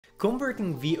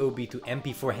Converting VOB to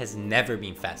MP4 has never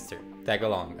been faster. Tag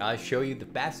along, I'll show you the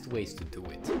best ways to do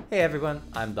it. Hey everyone,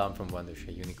 I'm Dom from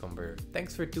Wondershare UniConverter.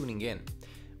 Thanks for tuning in.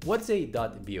 What's a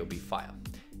 .vob file?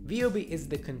 VOB is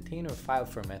the container file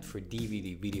format for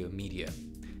DVD video media.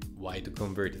 Why to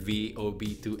convert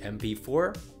VOB to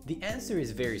MP4? The answer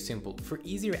is very simple: for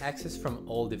easier access from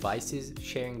all devices,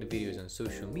 sharing the videos on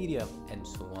social media, and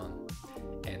so on.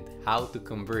 And how to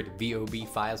convert VOB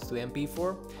files to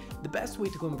MP4? The best way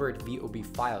to convert VOB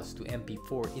files to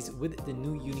MP4 is with the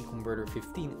new UniConverter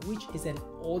 15, which is an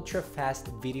ultra-fast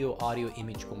video audio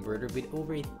image converter with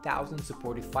over 1,000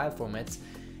 supported file formats.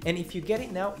 And if you get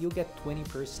it now, you'll get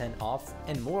 20% off.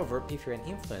 And moreover, if you're an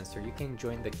influencer, you can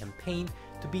join the campaign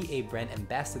to be a brand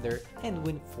ambassador and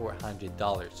win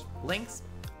 $400. Links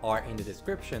are in the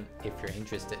description if you're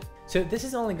interested. So this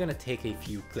is only gonna take a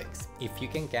few clicks. If you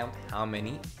can count how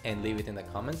many and leave it in the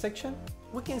comment section,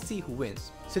 we can see who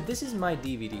wins. So this is my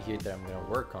DVD here that I'm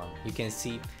gonna work on. You can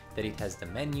see that it has the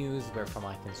menus where from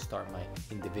I can start my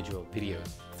individual videos.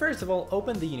 First of all,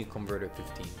 open the UniConverter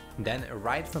 15. Then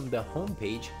right from the home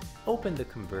page, open the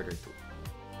converter tool.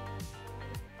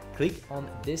 Click on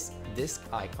this disk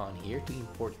icon here to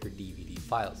import your DVD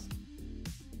files.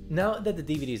 Now that the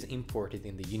DVD is imported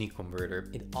in the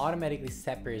UniConverter, it automatically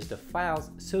separates the files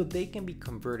so they can be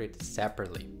converted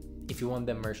separately. If you want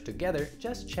them merged together,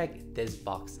 just check this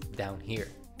box down here.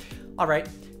 Alright,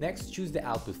 next choose the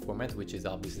output format, which is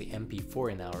obviously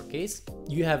MP4 in our case.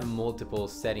 You have multiple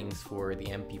settings for the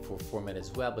MP4 format as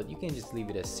well, but you can just leave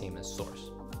it as same as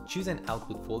source. Choose an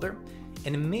output folder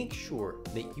and make sure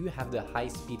that you have the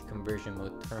high-speed conversion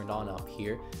mode turned on up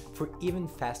here for even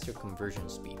faster conversion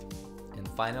speed. And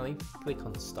finally, click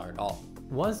on Start All.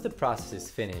 Once the process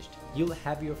is finished, you'll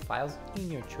have your files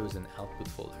in your chosen output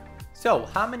folder. So,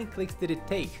 how many clicks did it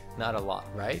take? Not a lot,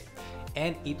 right?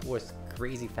 And it was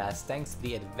crazy fast thanks to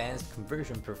the advanced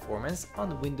conversion performance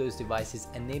on Windows devices,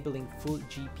 enabling full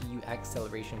GPU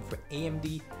acceleration for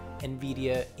AMD,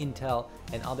 NVIDIA, Intel,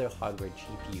 and other hardware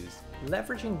GPUs.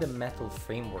 Leveraging the Metal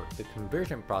framework, the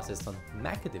conversion process on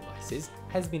Mac devices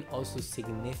has been also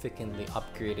significantly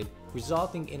upgraded,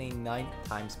 resulting in a 9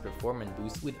 times performance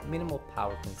boost with minimal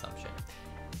power consumption.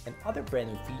 Another brand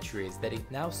new feature is that it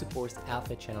now supports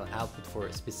alpha channel output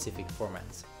for specific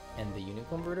formats. And the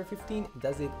UniConverter 15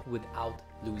 does it without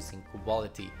losing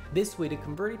quality. This way the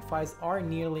converted files are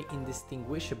nearly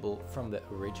indistinguishable from the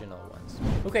original ones.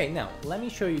 Okay, now let me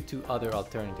show you two other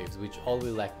alternatives which all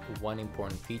will lack one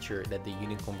important feature that the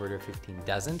UniConverter 15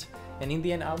 doesn't, and in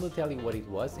the end I will tell you what it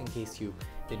was in case you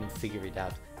didn't figure it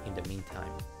out in the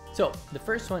meantime. So the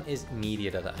first one is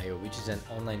Media.io, which is an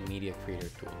online media creator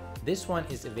tool. This one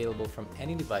is available from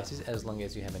any devices as long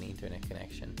as you have an internet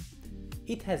connection.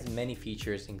 It has many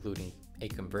features including a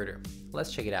converter.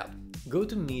 Let's check it out. Go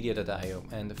to Media.io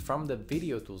and from the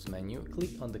Video Tools menu,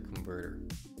 click on the converter.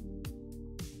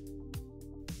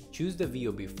 Choose the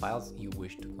VOB files you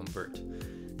wish to convert.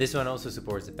 This one also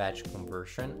supports batch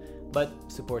conversion, but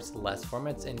supports less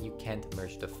formats and you can't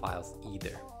merge the files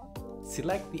either.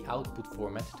 Select the output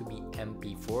format to be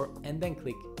MP4 and then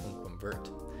click on Convert.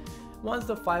 Once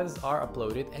the files are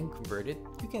uploaded and converted,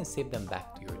 you can save them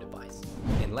back to your device.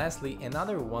 And lastly,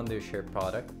 another Wondershare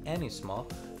product,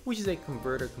 AnySmall, which is a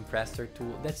converter compressor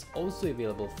tool that's also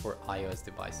available for iOS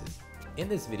devices. In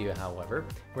this video, however,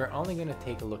 we're only going to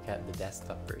take a look at the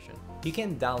desktop version. You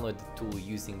can download the tool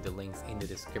using the links in the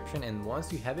description, and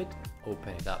once you have it,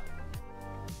 open it up.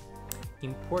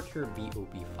 Import your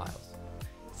VOB files.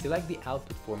 Select the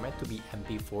output format to be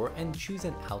MP4 and choose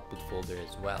an output folder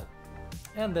as well.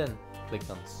 And then click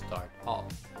on Start All.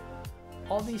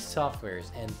 All these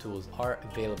softwares and tools are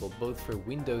available both for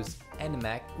Windows and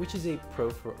Mac, which is a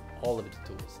pro for all of the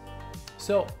tools.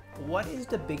 So what is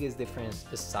the biggest difference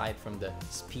aside from the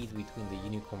speed between the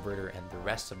UniConverter and the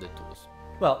rest of the tools?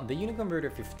 Well, the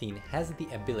UniConverter 15 has the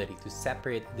ability to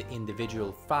separate the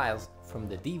individual files from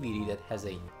the DVD that has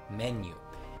a menu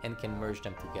and can merge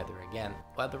them together again,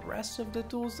 while the rest of the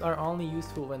tools are only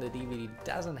useful when the DVD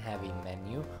doesn't have a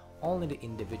menu, only the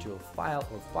individual file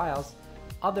or files.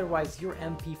 Otherwise, your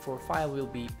MP4 file will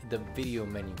be the video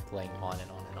menu playing on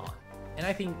and on and on. And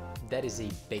I think that is a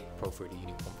big pro for the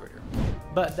UniConverter.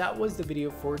 But that was the video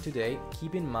for today.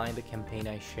 Keep in mind the campaign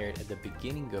I shared at the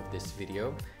beginning of this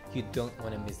video. You don't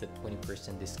want to miss the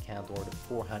 20% discount or the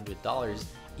 $400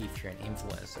 if you're an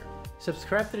influencer.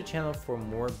 Subscribe to the channel for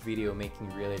more video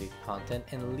making related content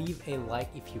and leave a like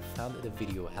if you found the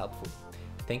video helpful.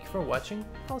 Thank you for watching.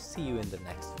 I'll see you in the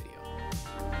next video.